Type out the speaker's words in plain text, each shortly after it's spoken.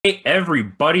Hey,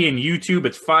 everybody in YouTube,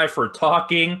 it's Five for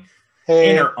Talking.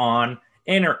 Hey, In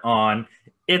or on.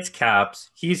 It's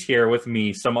Caps. He's here with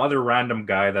me, some other random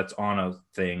guy that's on a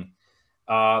thing.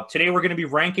 Today we're going to be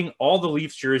ranking all the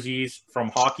Leafs jerseys from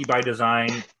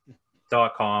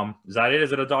hockeybydesign.com. Is that it?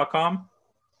 Is it a .com?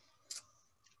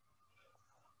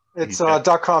 He's it's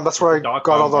got .com. That's it's where a I dot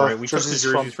got all com. All the right, we took the jerseys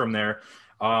jerseys from. from there.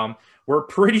 We're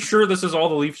pretty sure this is all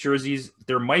the Leafs jerseys.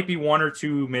 There might be one or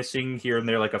two missing here and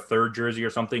there, like a third jersey or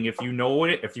something. If you know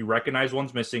it, if you recognize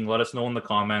one's missing, let us know in the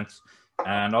comments.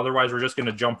 And otherwise, we're just going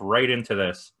to jump right into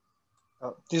this.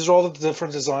 These are all the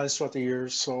different designs throughout the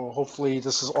years, so hopefully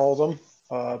this is all of them.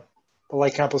 But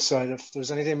like Campo said, if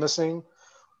there's anything missing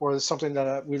or there's something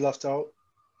that we left out,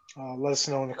 let us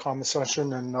know in the comment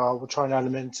section, and we'll try and add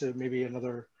them into maybe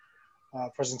another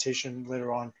presentation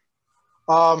later on.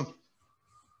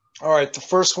 All right, the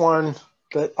first one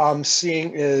that I'm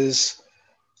seeing is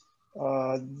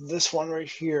this one right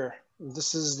here.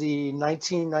 This is the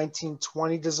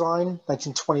 1920 design,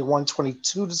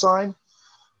 1921-22 design,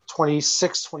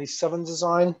 26-27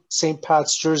 design, St.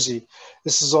 Pat's jersey.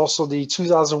 This is also the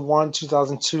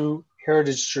 2001-2002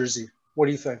 Heritage jersey. What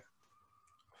do you think?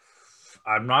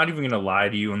 I'm not even going to lie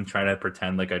to you and try to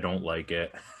pretend like I don't like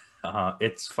it.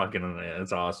 It's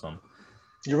awesome.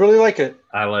 You really like it?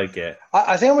 I like it.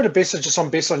 I think I'm going to base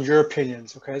it based on your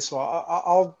opinions. Okay, so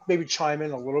I'll maybe chime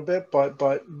in a little bit, but Okay,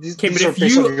 but these are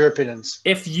based on your opinions.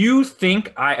 if you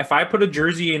think if I put a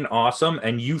jersey in awesome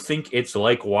and you think it's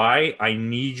like why, I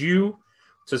need you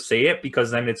to say it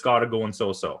because then it's got to go in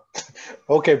so.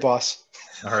 Okay, boss.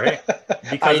 All right? I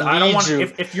Because I don't need want you.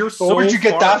 if you're Well, where'd so you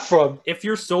get that far from? if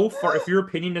your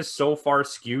opinion is so far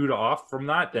skewed off from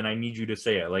that, then I need you to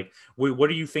say it. Like, what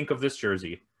do you think of this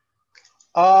jersey?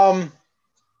 Um,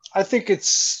 I think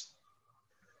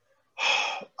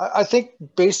I think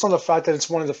based on the fact that it's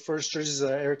one of the first jerseys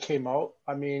that ever came out.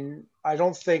 I mean, I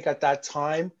don't think at that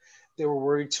time they were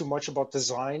worried too much about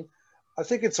design. I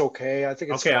think it's okay. I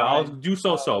think it's Okay, I'll fine. do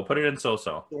so. Put it in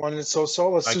so. You wanted so.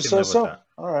 Let's I do can live with so. that.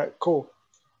 All right, cool.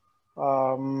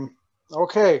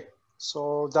 Okay,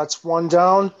 so that's one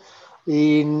down.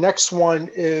 The next one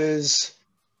is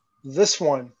this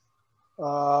one.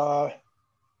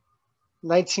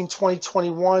 19, 20,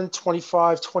 21,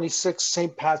 25, 26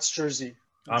 St. Pat's jersey.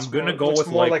 I'm It's gonna more go looks with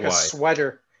more like like a why.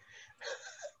 sweater.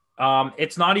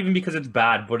 It's not even because it's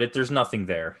bad, but there's nothing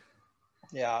there.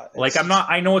 Yeah, Like it's I'm not. just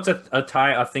I know it's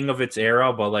a thing of its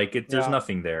era, but like there's yeah,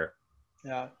 nothing there.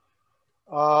 yeah.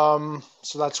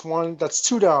 So that's one. That's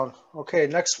two down. Okay,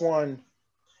 next one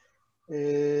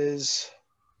is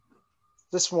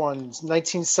this one.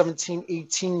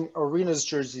 1917-18 Arenas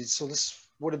jerseys. So this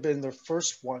would have been their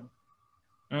first one.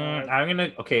 I'm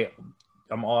gonna okay.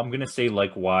 I'm gonna say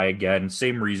like why again.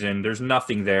 Same reason. There's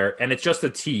nothing there, and it's just a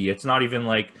T. It's not even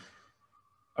like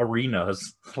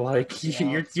arenas. Like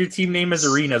Yeah, your team name is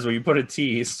it's arenas, where you put a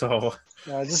T. So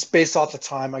just based off the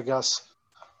time, I guess.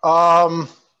 Um,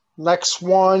 Next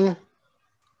one.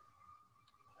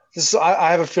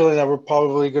 I have a feeling that we're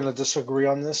probably going to disagree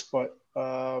on this, but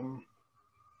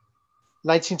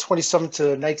 1927 to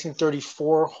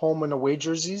 1934 home and away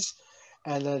jerseys,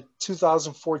 and the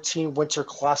 2014 Winter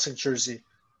Classic jersey.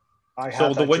 I so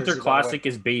have the that Winter jersey, by the way. Classic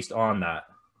is based on that.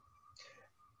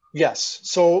 Yes.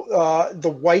 So the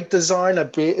white design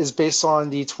is based on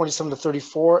the 27 to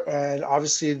 34, and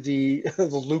obviously the the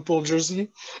Loophole jersey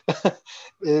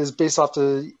is based off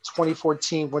the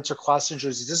 2014 Winter Classic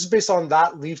jersey. This is based on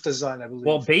that Leaf design, I Well,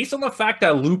 believe. based on the fact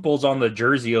that loopholes on the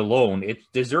jersey alone,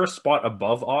 is there a spot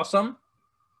above awesome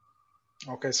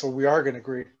Okay, so we are going to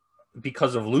agree.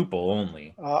 because of loophole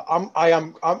only? I'm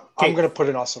Okay, going to put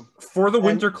in awesome, for the and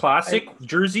Winter and Classic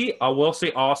jersey, I will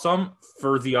say awesome.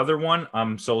 For the other one,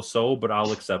 I'm so, but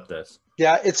I'll accept this.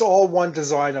 yeah, it's all one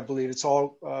design, I believe. It's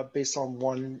all based on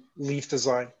one Leaf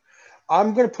design.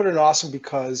 I'm going to put in awesome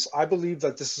because I believe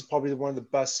that this is probably one of the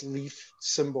best Leaf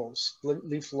symbols,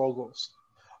 Leaf logos.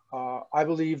 I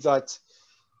believe that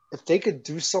if they could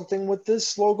do something with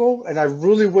this logo, and I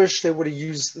really wish they would have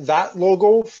used that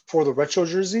logo for the retro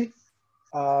jersey,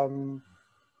 um,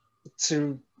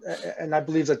 to, and I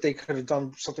believe that they could have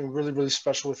done something really, really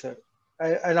special with it.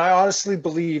 And I honestly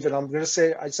believe, and I'm going to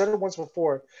say, I said it once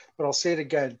before, but I'll say it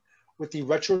again, with the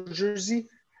retro jersey,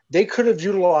 they could have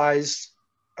utilized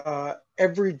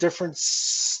every different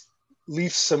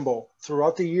leaf symbol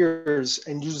throughout the years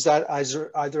and used that as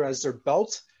either as their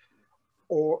belt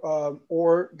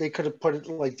or they could have put it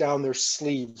like down their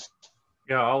sleeve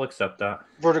Yeah, I'll accept that.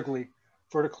 vertically,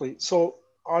 vertically. So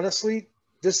honestly,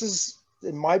 this is,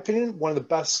 in my opinion, one of the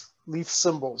best leaf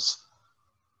symbols,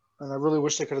 and I really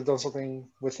wish they could have done something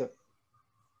with it.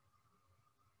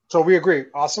 So we agree.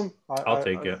 Awesome. I'll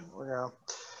take it. Yeah.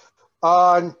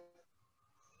 Uh,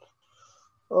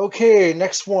 okay,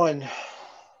 next one.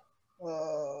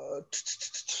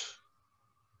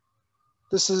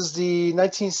 This is the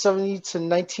 1970 to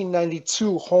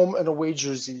 1992 home and away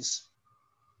jerseys.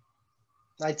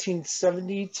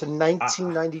 1970 to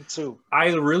 1992.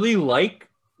 I really like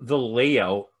the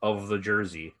layout of the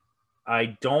jersey.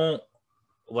 I don't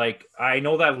like. I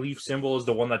know that leaf symbol is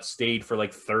the one that stayed for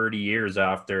like 30 years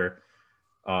after.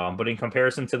 But in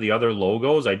comparison to the other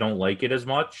logos, I don't like it as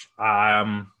much.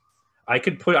 I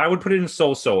would put it in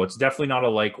so-so. It's definitely not a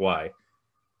like why.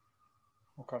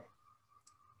 Okay.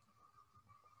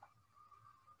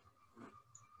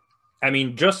 I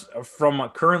mean, just from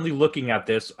currently looking at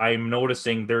this, I'm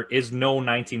noticing there is no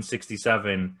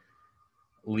 1967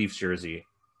 Leafs jersey.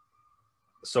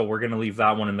 So we're going to leave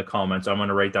that one in the comments. I'm going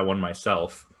to write that one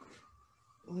myself.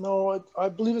 No, I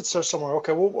believe it's there somewhere.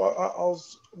 Okay,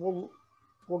 we'll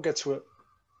get to it.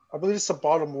 I believe it's the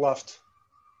bottom left.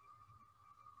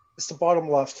 It's the bottom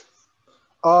left.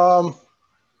 All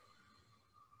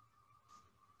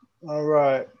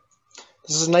right.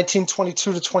 This is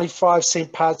 1922 to 25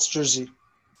 St. Pat's jersey.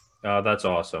 That's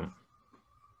awesome.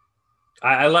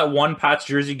 I let one Pat's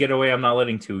jersey get away. I'm not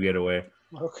letting two get away.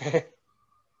 Okay.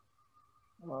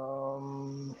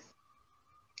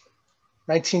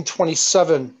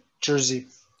 1927 jersey.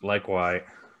 Like why?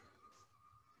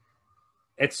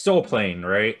 It's so plain,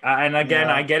 right? And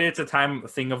again, I get it's a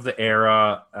thing of the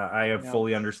era. I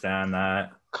fully understand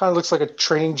that. Kind of looks like a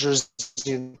training jersey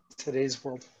in today's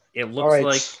world. It looks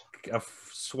like a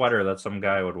sweater that some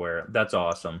guy would wear. That's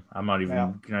awesome. I'm not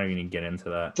even not even gonna get into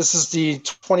that. This is the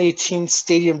 2018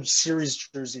 Stadium Series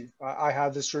jersey. I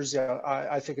have this jersey.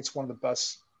 I think it's one of the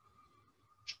best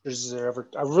jerseys I ever.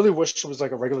 I really wish it was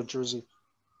like a regular jersey.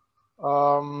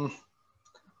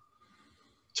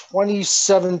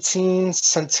 2017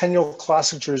 Centennial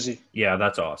Classic jersey. Yeah,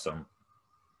 that's awesome.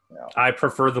 Yeah. I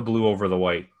prefer the blue over the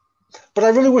white. But I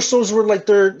really wish those were like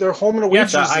their home and away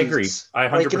jerseys. Yes, I agree. I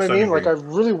 100% like, you know what I mean? agree. Like, I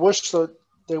really wish that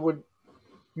they would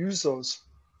use those.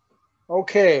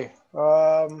 Okay.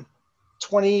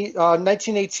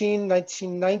 1918,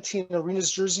 1919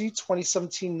 Arenas jersey,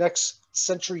 2017 Next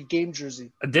Century Game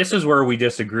jersey. This is where we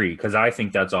disagree because I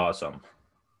think that's awesome.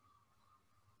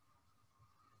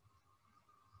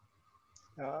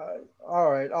 All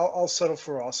right. I'll settle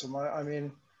for awesome. I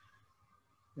mean,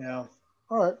 yeah.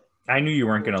 All right. I knew you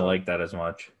weren't going to like that as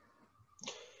much.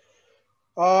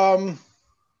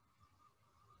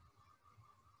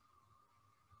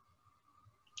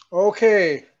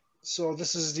 Okay. So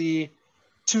this is the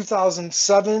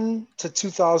 2007 to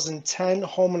 2010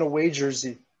 home and away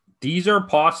jersey. These are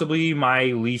possibly my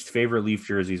least favorite Leaf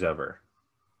jerseys ever.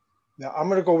 Yeah, I'm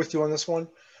going to go with you on this one.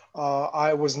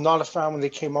 I was not a fan when they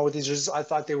came out with these jerseys. I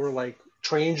thought they were like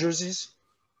training jerseys,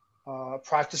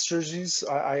 practice jerseys.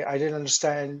 I didn't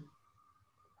understand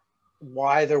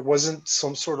why there wasn't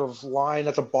some sort of line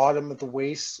at the bottom of the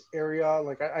waist area.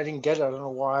 Like I didn't get it. I don't know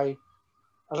why.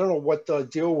 I don't know what the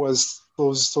deal was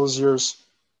those years.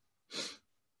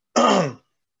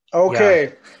 Okay. Yeah,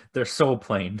 they're so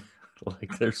plain.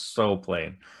 Like they're so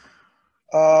plain.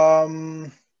 All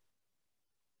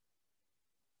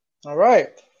right.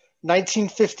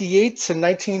 1958 to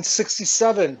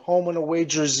 1967 home and away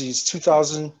jerseys,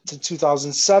 2000 to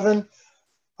 2007,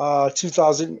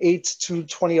 2008 to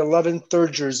 2011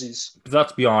 third jerseys.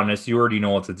 Let's be honest, you already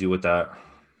know what to do with that.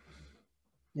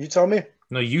 You tell me.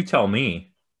 No, you tell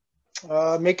me.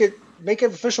 Make it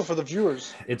official for the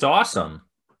viewers. It's awesome.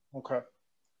 Okay.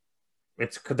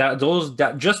 It's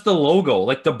that just the logo,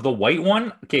 like the white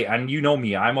one. Okay, and you know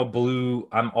me, I'm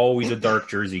always a dark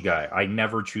jersey guy. I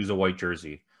never choose a white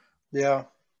jersey. Yeah.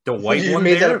 The white you one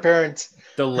made there, that apparent.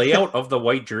 The layout of the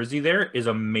white jersey there is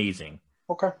amazing.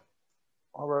 Okay.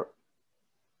 All right.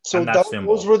 So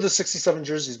those were the 67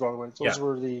 jerseys, by the way. Those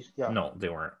were the No, they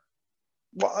weren't.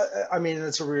 Well, I mean,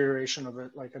 it's a reiteration of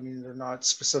it. Like, I mean, they're not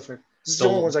specific. These are the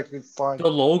only ones I could find. The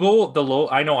logo,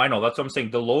 I know. That's what I'm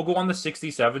saying. The logo on the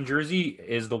 67 jersey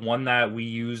is the one that we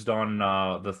used on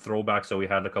the throwbacks that we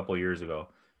had a couple of years ago.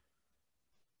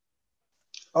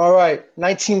 All right.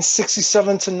 1967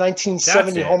 to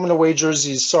 1970 home and away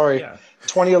jerseys. Sorry. Yeah.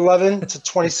 2011 to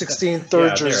 2016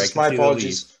 third jerseys. My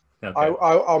apologies. Okay.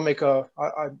 I made a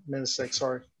mistake.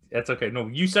 Sorry. That's okay. No,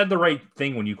 you said the right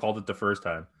thing when you called it the first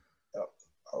time.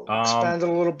 I'll expand it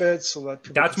a little bit so that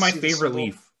people that's my favorite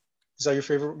Leaf. Is that your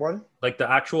favorite one? Like the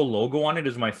actual logo on it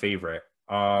is my favorite.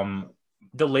 The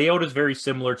layout is very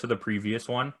similar to the previous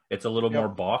one. It's a little more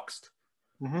boxed.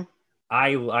 Mm-hmm.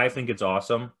 I think it's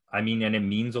awesome. I mean, and it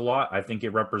means a lot. I think it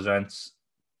represents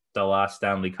the last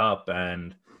Stanley Cup,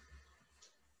 and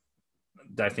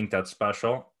I think that's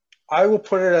special. I will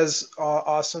put it as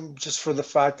awesome just for the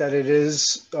fact that it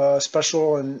is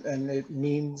special and it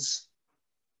means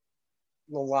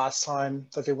the last time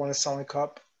that they won a Stanley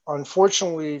Cup.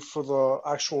 Unfortunately, for the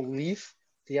actual leaf,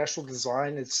 the actual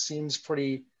design, it seems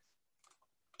pretty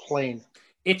plain.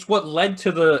 It's what led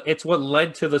to the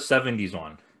 70s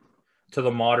on. To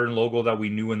the modern logo that we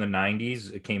knew in the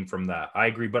 90s, it came from that. I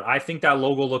agree, but I think that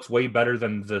logo looks way better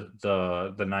than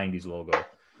the 90s logo.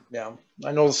 Yeah,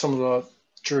 I know some of the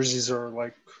jerseys are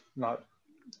like not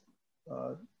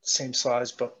same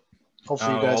size, but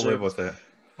hopefully you guys I'll are live with it.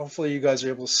 hopefully you guys are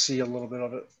able to see a little bit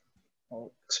of it.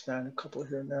 I'll expand a couple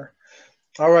here and there.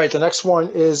 All right, the next one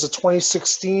is the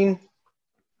 2016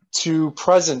 to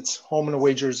present home and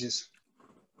away jerseys.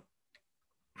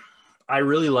 I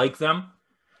really like them.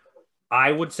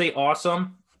 I would say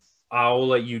awesome. I'll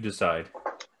let you decide.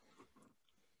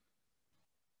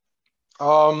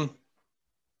 I'm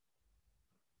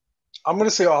going to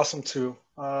say awesome too.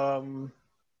 But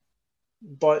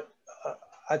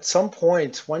at some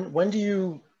point, when do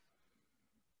you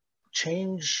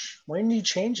change? When do you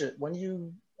change it? When do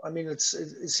you? I mean, it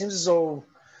seems as though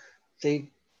they.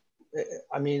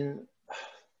 I mean,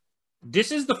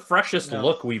 This is the freshest no,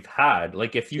 look we've had.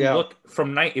 Like if you yeah, look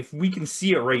from night, if we can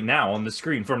see it right now on the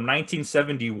screen from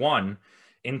 1971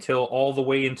 until all the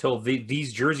way until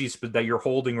these jerseys that you're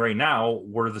holding right now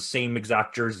were the same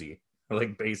exact jersey,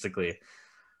 like basically.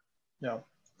 yeah.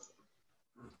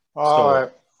 All So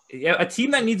right. yeah, a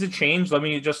team that needs a change. Let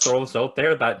me just throw this out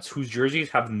there: that's whose jerseys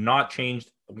have not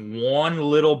changed one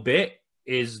little bit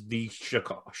is the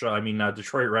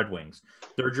Detroit Red Wings.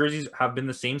 Their jerseys have been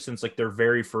the same since like their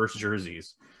very first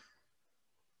jerseys.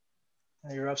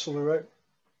 You're absolutely right.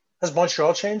 Has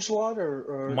Montreal changed a lot,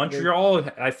 or they? Montreal,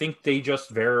 I think they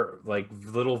just like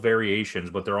little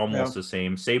variations, but they're Yeah. almost the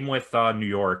same. Same with New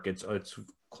York. It's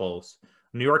close.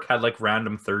 New York had like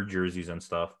random third jerseys and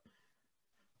stuff.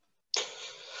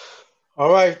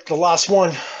 All right, the last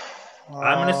one.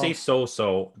 I'm gonna say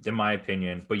so in my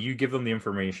opinion, but you give them the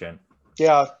information.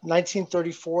 Yeah,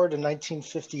 1934 to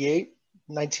 1958,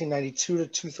 1992 to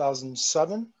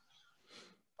 2007,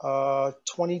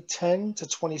 2010 to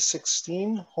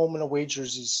 2016, home and away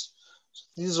jerseys.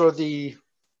 These are the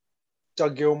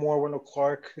Doug Gilmour, Wendell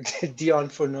Clark, Dion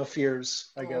Phaneuf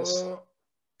years, I guess.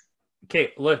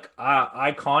 Okay, look,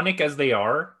 iconic as they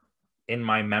are in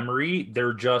my memory,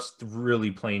 they're just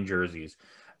really plain jerseys,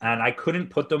 and I couldn't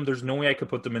put them. There's no way I could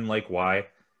put them in like why,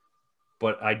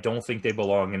 but I don't think they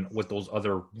belong in with those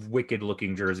other wicked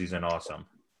looking jerseys and awesome.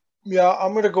 Yeah,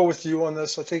 I'm going to go with you on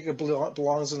this. I think it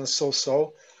belongs in the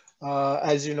so-so.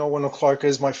 As you know, Wendell Clark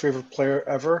is my favorite player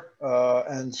ever,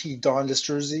 and he donned this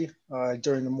jersey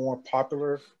during the more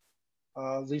popular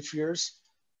Leaf years.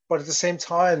 But at the same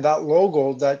time, that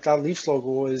logo, that Leaf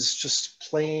logo, is just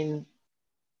plain.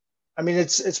 I mean,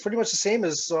 it's pretty much the same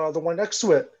as the one next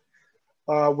to it,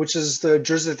 which is the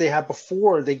jersey that they had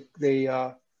before they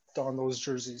donned those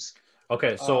jerseys.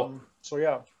 Okay, so So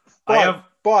yeah, I have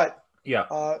but yeah.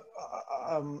 I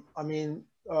mean,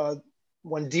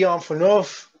 when Dion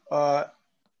Phaneuf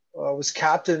was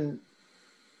captaining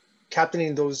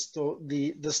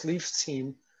this Leafs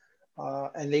team,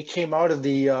 and they came out of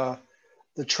the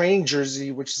training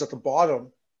jersey, which is at the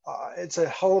bottom. It's a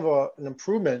hell of an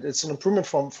improvement. It's an improvement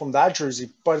from that jersey,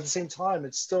 but at the same time,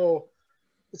 it's still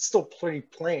pretty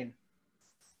plain.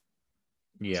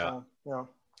 Yeah. So, yeah.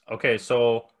 Okay,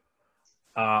 so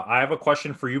I have a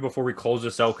question for you before we close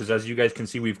this out because as you guys can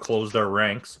see, we've closed our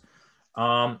ranks.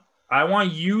 I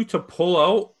want you to pull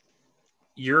out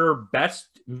your best,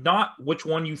 not which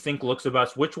one you think looks the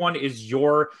best. Which one is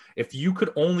if you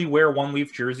could only wear one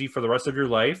Leaf jersey for the rest of your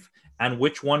life, and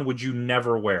which one would you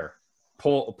never wear?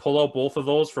 Pull out both of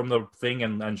those from the thing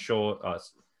and show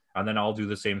us, and then I'll do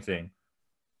the same thing.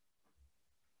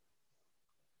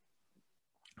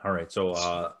 All right,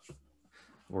 so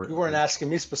You weren't asking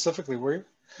me specifically, were you?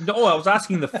 no, I was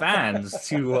asking the fans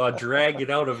to drag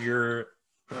it out of your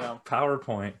Yeah.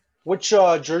 PowerPoint. Which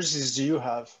jerseys do you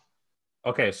have?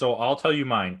 Okay, so I'll tell you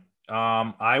mine.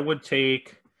 I would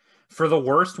take for the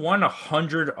worst one,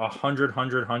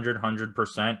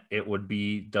 100%. It would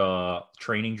be the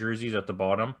training jerseys at the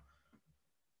bottom.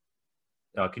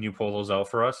 Can you pull those out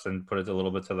for us and put it a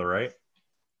little bit to the right?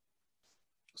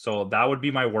 So that would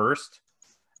be my worst.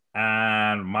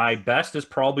 And my best is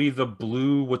probably the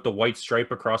blue with the white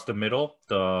stripe across the middle,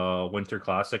 the Winter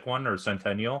Classic one or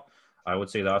Centennial. I would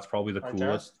say that's probably the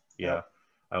coolest. Yeah, Yep.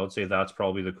 I would say that's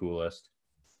probably the coolest.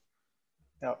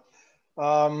 Yeah.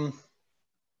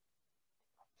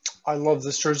 I love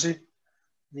this jersey.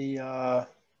 The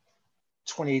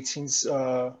 2018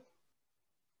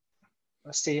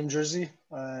 stadium jersey,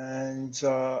 and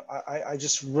I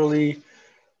just really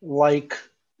like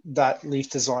that leaf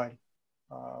design.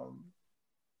 Um,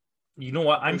 You know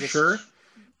what? they I'm just sure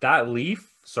that leaf,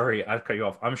 sorry, I cut you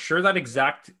off. I'm sure that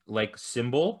exact like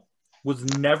symbol was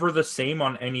never the same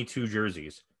on any two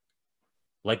jerseys.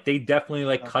 Like they definitely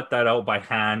like cut that out by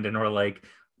hand and were like,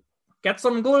 get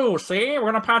some glue, see? We're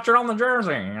gonna patch it on the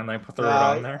jersey. And they threw it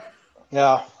on yeah, there.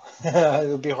 yeah. It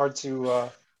would be hard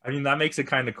to I mean, that makes it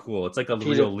kind of cool. It's like a repeat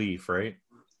real it. leaf, right?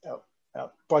 Yeah, yeah.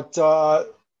 But uh,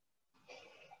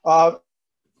 I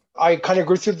kind of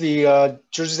agree with you. The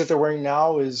jerseys that they're wearing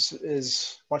now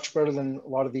is much better than a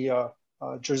lot of the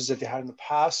jerseys that they had in the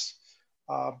past.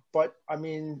 But I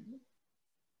mean,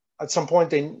 at some point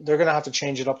they're going to have to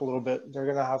change it up a little bit. They're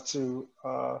going to have to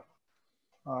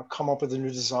come up with a new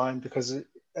design because,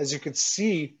 as you can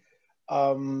see,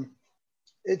 um,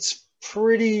 it's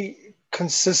pretty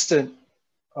consistent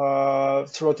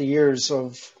throughout the years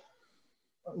of,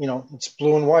 it's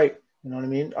blue and white. You know what I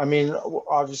mean? I mean,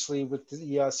 obviously with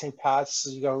the St. Pat's,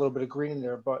 you got a little bit of green in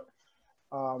there, but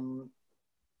um,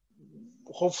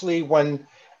 hopefully when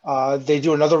they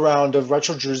do another round of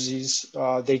retro jerseys,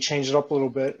 they change it up a little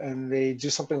bit and they do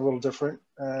something a little different.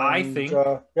 I And think,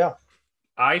 yeah,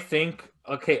 I think,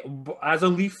 okay, as a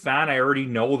Leaf fan, I already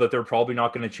know that they're probably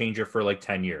not going to change it for like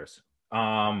 10 years.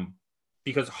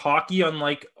 Because hockey,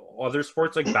 unlike other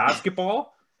sports like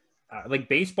basketball, like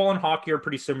baseball and hockey are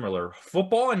pretty similar.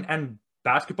 Football and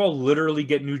basketball literally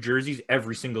get new jerseys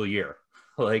every single year.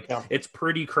 Like yeah, it's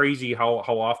pretty crazy how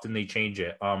often they change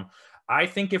it. I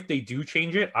think if they do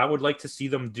change it, I would like to see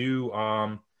them do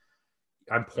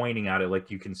I'm pointing at it like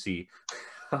you can see.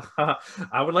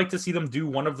 I would like to see them do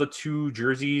one of the two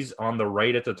jerseys on the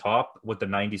right at the top with the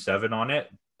 97 on it.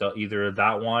 Either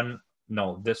that one,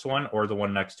 no, this one, or the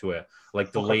one next to it.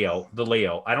 Like the okay, layout, the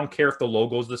layout. I don't care if the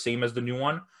logo is the same as the new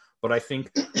one, but I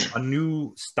think a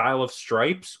new style of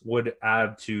stripes would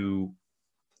add to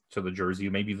the jersey,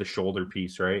 maybe the shoulder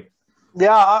piece, right?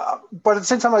 yeah. But at the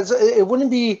same time, it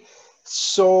wouldn't be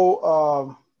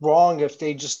so wrong if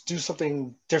they just do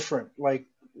something different, like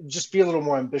just be a little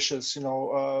more ambitious.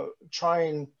 Try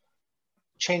and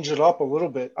change it up a little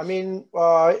bit. I mean,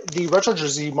 the retro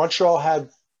jersey, Montreal had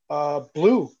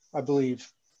blue, I believe,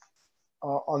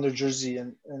 on their jersey,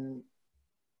 and in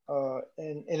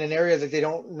an area that they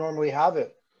don't normally have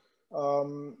it.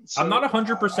 I'm not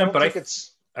So I 100%, don't but think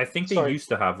it's. I think they Sorry, used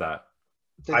to have that.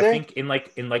 did I they? think in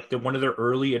like the one of their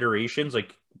early iterations,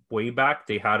 like way back,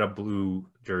 they had a blue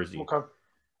jersey. Okay.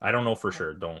 I don't know for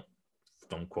sure. Don't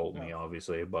quote Yeah. me,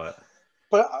 obviously, but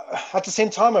But at the same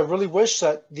time, I really wish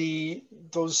that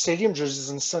those stadium jerseys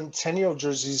and centennial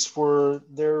jerseys were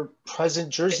their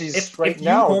present jerseys right if you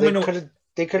now.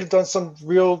 They could have done some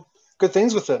real good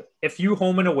things with it. if you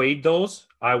home and away those,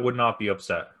 I would not be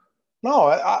upset. No,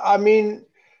 I mean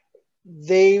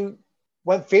they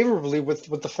went favorably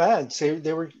with the fans.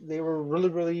 They were really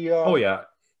really. Oh yeah,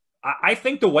 I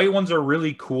think the white ones are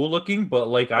really cool looking, but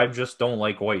like I Yeah. just don't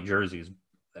like white jerseys,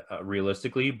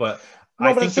 realistically. But I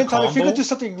No, but at the think the same time, if you could do combo,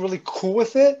 something really cool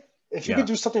with it, yeah,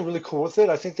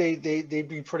 I think they'd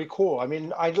be pretty cool. I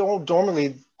mean, I don't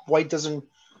normally white doesn't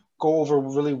go over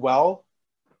really well,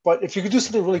 but if you could do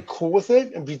something really cool with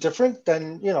it and be different,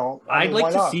 then I I'd mean, like why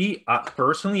to not? see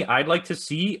personally. I'd like to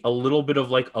see a little bit of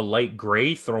like a light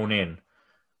gray thrown in,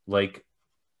 like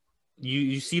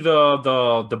you see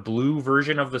the blue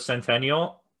version of the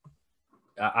Centennial.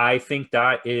 I think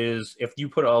that is if you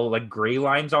put like gray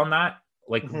lines on that,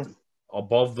 like Hmm.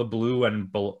 above the blue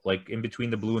and like in between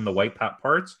the blue and the white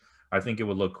parts, I think it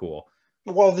would look cool.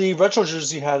 Well, the retro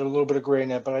jersey had a little bit of gray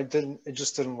in it, but I didn't. It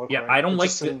just didn't look Yeah, right. I don't It like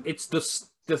just didn't.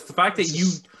 the fact that It's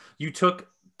just you took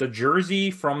the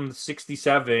jersey from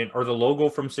 67 or the logo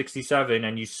from 67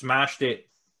 and you smashed it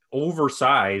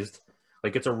oversized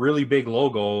like it's a really big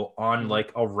logo on mhm.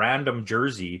 like a random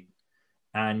jersey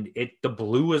and the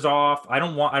blue is off. I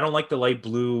don't like the light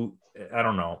blue. I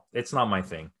don't know. It's not my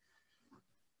thing.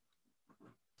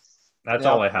 That's all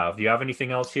Yeah. I have. Do you have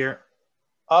anything else here?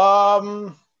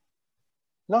 Um.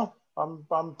 No,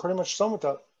 I'm pretty much done with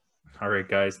that. All right,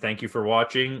 guys. Thank you for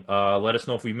watching. Let us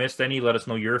know if we missed any. Let us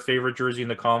know your favorite jersey in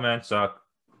the comments.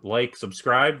 Like,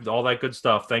 subscribe, all that good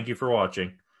stuff. Thank you for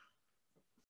watching.